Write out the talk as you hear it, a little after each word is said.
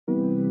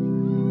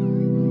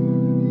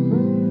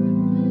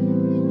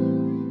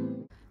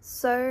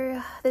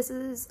So this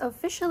is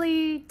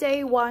officially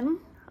day 1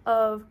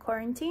 of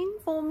quarantine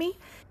for me.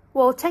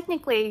 Well,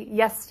 technically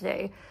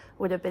yesterday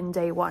would have been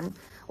day 1,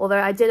 although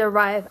I did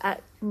arrive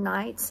at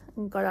night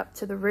and got up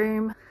to the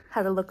room,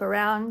 had a look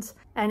around,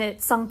 and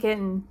it sunk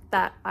in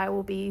that I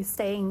will be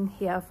staying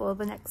here for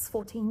the next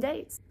 14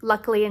 days.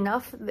 Luckily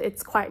enough,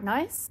 it's quite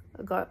nice.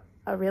 I've got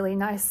a really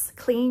nice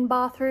clean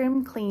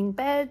bathroom, clean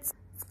beds,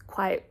 it's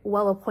quite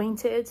well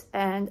appointed,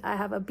 and I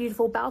have a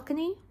beautiful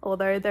balcony,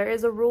 although there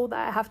is a rule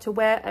that I have to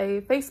wear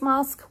a face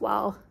mask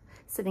while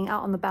sitting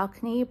out on the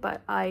balcony,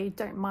 but I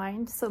don't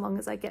mind so long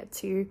as I get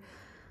to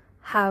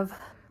have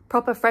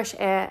proper fresh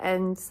air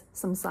and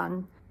some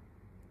sun.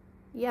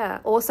 Yeah,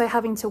 also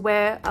having to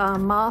wear a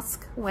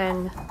mask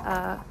when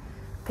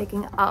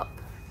picking up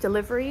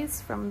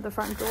deliveries from the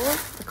front door.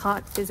 I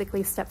can't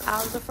physically step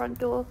out of the front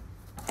door.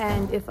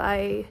 And if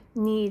I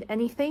need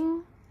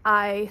anything,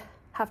 I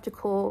have to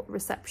call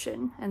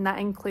reception, and that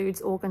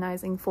includes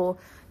organizing for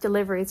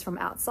deliveries from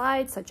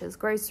outside, such as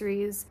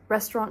groceries,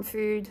 restaurant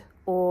food,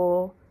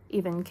 or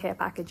even care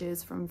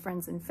packages from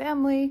friends and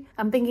family.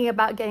 I'm thinking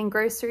about getting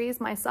groceries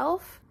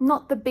myself.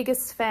 Not the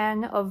biggest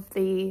fan of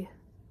the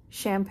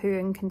shampoo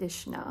and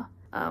conditioner.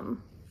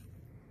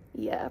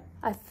 Yeah,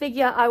 I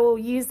figure I will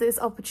use this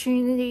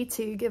opportunity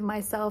to give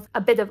myself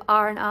a bit of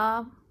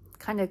R&R,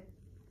 kind of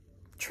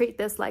treat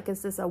this like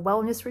as this a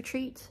wellness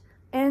retreat,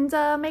 and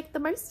make the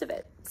most of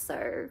it.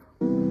 So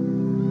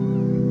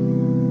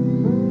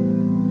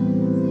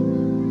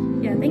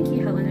yeah, thank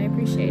you, Helen, I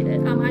appreciate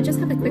it. I just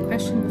have a quick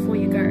question before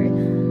you go.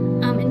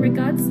 In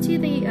regards to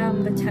the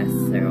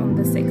tests that are on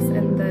the 6th,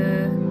 and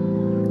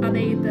are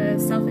they the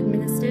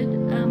self-administered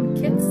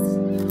kits?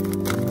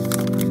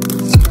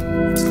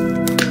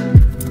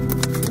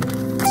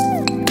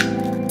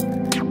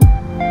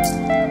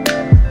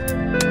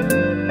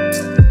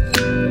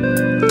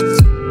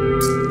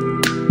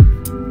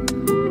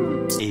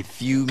 A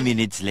few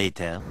minutes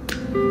later.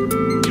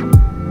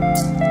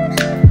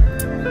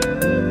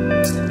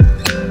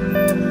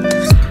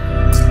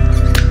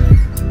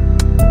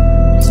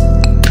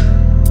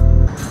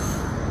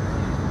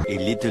 A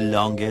little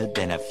longer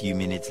than a few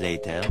minutes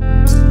later.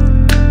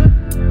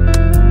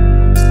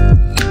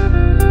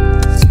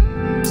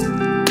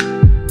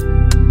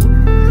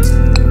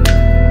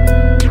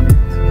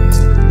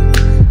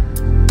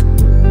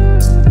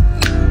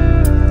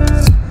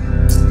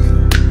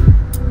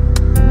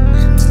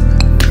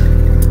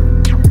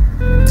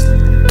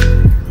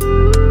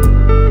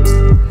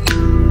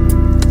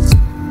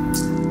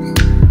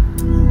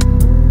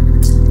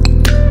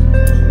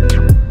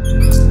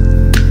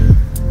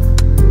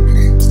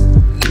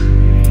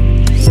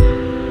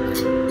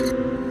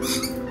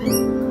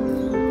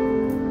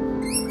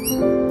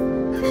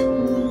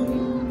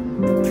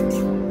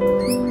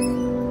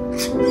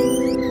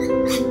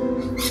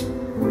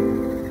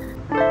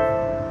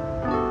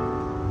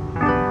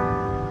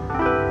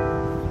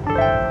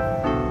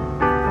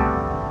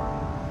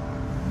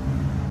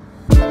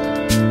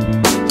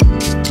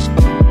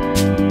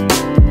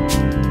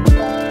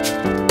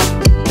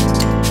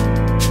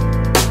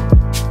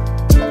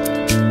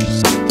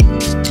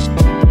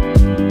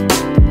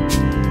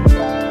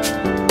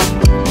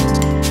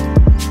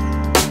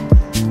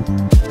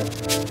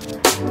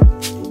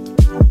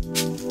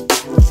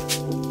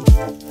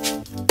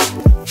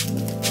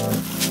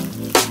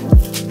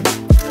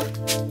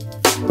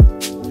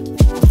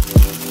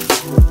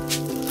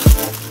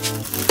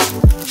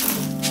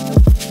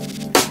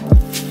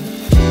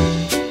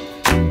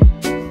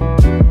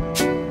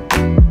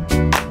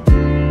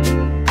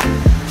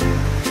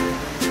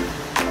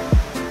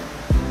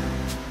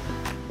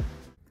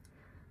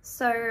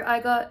 So I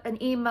got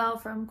an email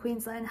from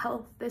Queensland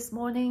Health this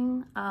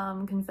morning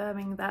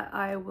confirming that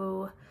I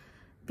will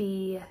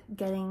be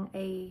getting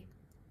a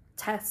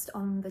test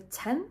on the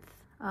 10th.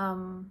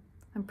 I'm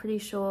pretty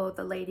sure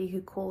the lady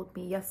who called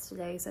me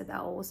yesterday said that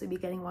I'll also be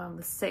getting one on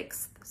the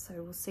 6th. So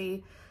we'll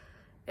see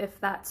if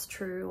that's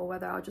true or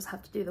whether I'll just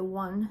have to do the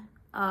one.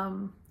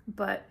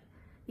 But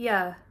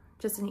yeah,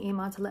 just an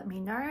email to let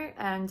me know,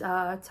 and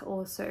to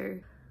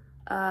also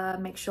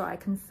make sure I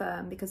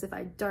confirm, because if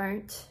I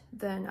don't,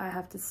 then I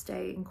have to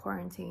stay in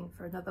quarantine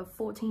for another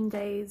 14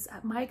 days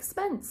at my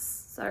expense.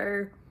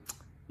 So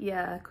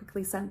yeah,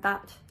 quickly sent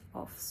that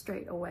off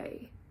straight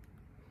away.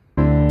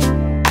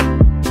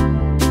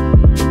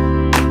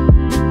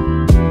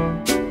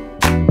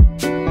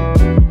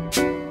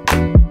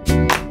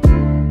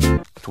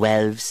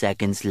 12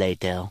 seconds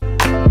later.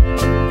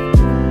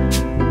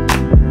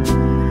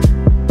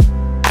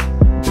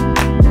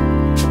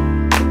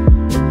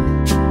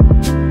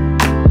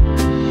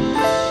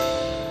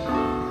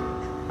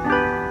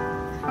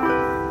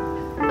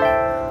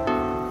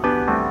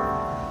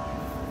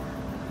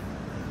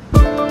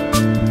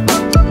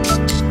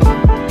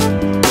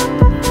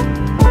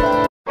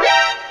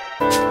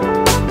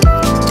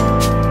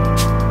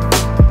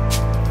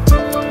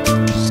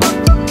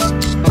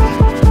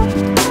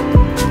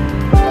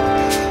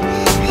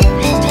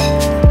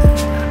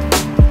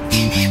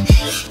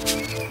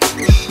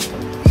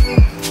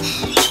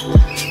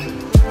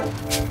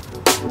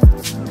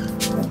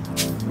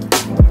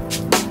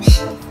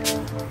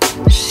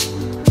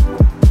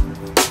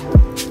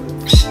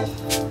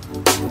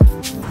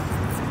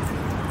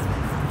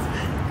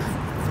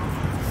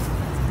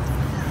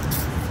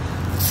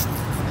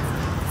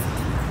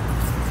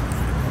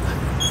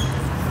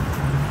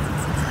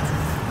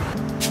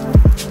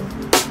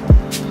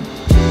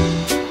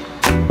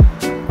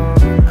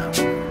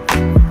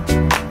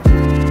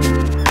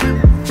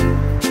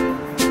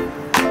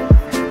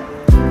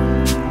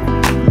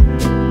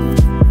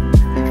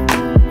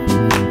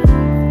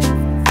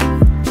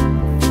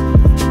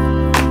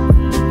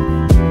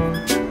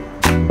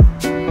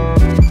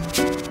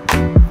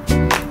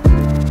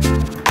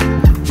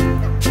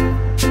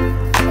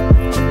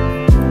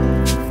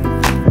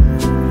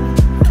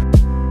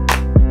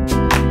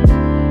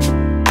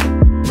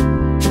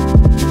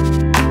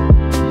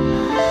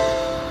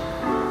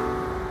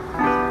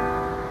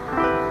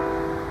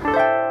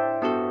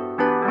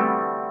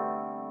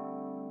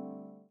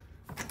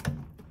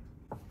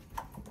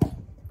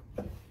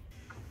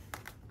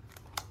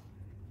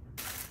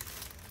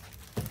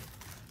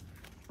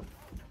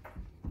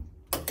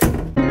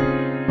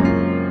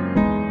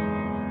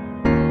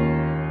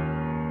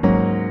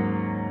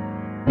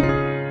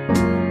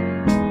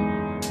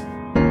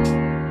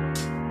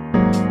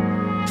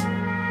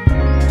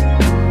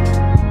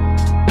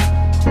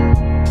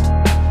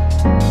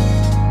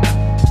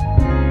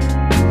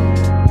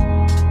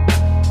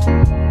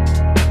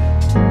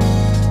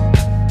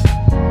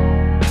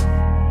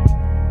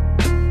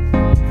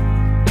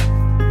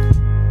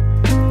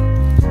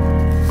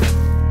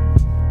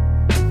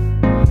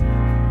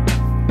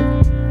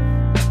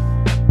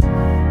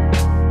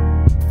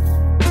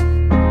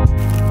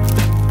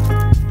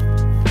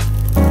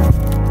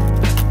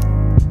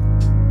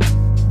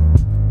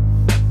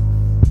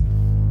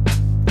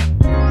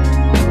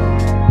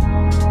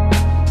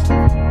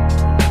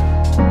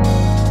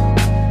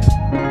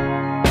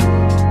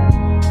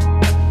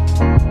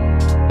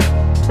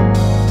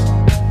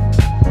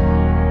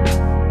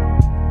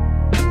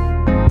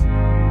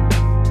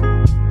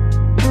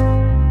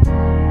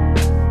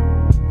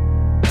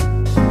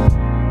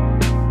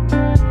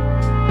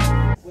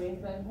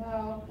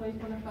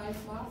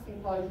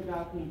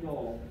 balcony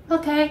door.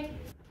 Okay.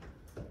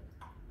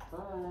 Hi,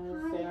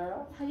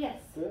 Sarah. Yes.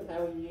 Good,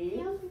 how are you?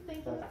 Yeah,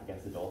 thank Go you. back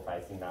against the door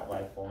facing that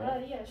way for me.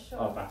 Yeah, sure.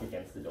 Oh, back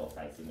against the door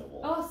facing the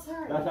wall. Oh,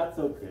 sorry. No, that's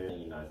all good.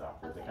 Your nose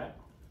upwards, Okay. okay?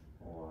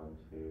 1,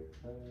 2,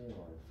 3,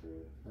 1,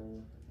 2, 3,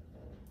 1,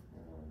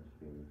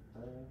 2,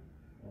 3,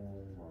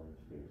 and 1,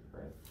 2,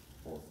 3.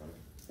 Awesome.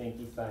 Thank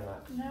you so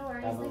much. No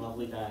worries. Have a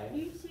lovely day.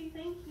 You too,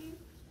 thank you.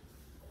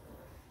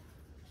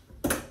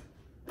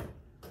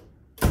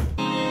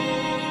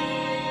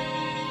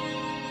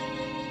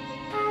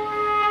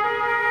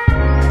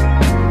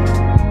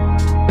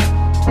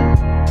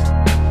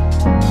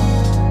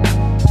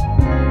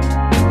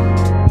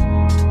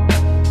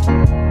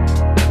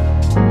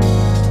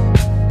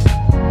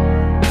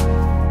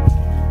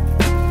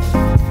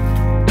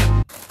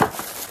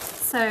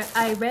 So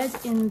I read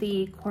in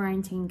the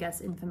quarantine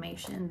guest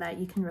information that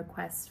you can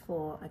request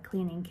for a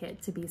cleaning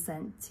kit to be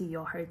sent to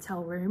your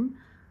hotel room.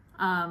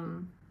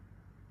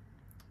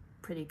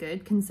 Pretty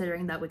good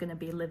considering that we're going to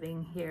be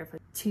living here for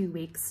 2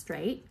 weeks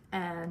straight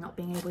and not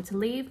being able to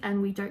leave, and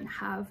we don't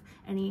have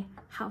any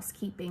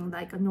housekeeping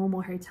like a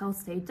normal hotel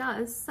stay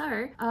does.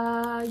 So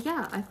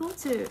yeah, I thought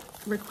to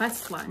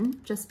request one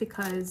just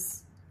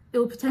because it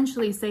will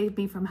potentially save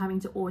me from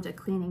having to order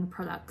cleaning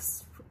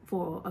products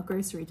for a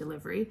grocery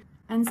delivery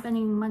and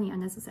spending money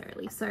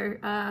unnecessarily. So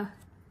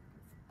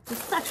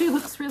this actually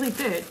looks really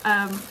good.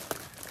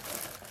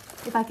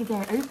 If I could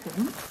get it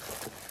open,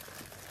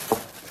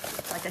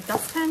 like a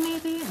dustpan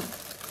maybe.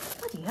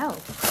 Bloody hell.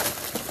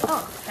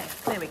 Oh, okay,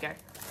 there we go.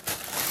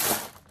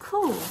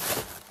 Cool.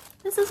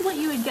 This is what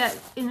you would get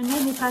in a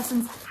normal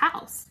person's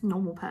house.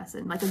 Normal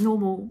person, like a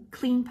normal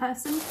clean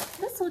person.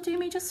 This will do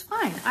me just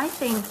fine. I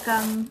think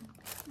I've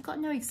got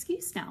no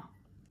excuse now.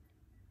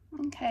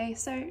 Okay,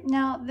 so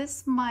now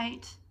this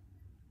might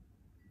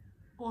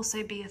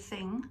also be a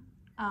thing,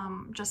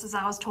 just as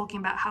I was talking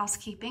about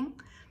housekeeping.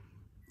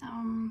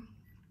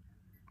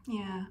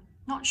 Yeah,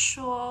 not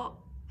sure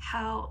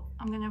how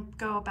I'm gonna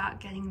go about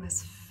getting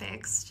this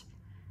fixed.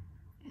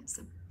 It's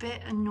a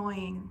bit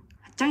annoying.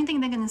 I don't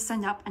think they're gonna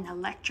send up an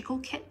electrical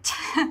kit.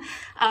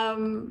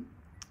 But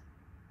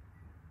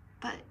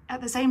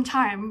at the same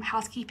time,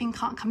 housekeeping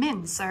can't come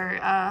in,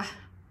 so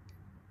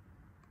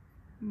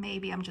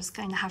maybe I'm just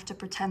going to have to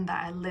pretend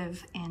that I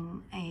live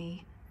in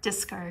a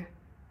disco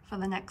for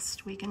the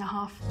next week and a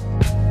half.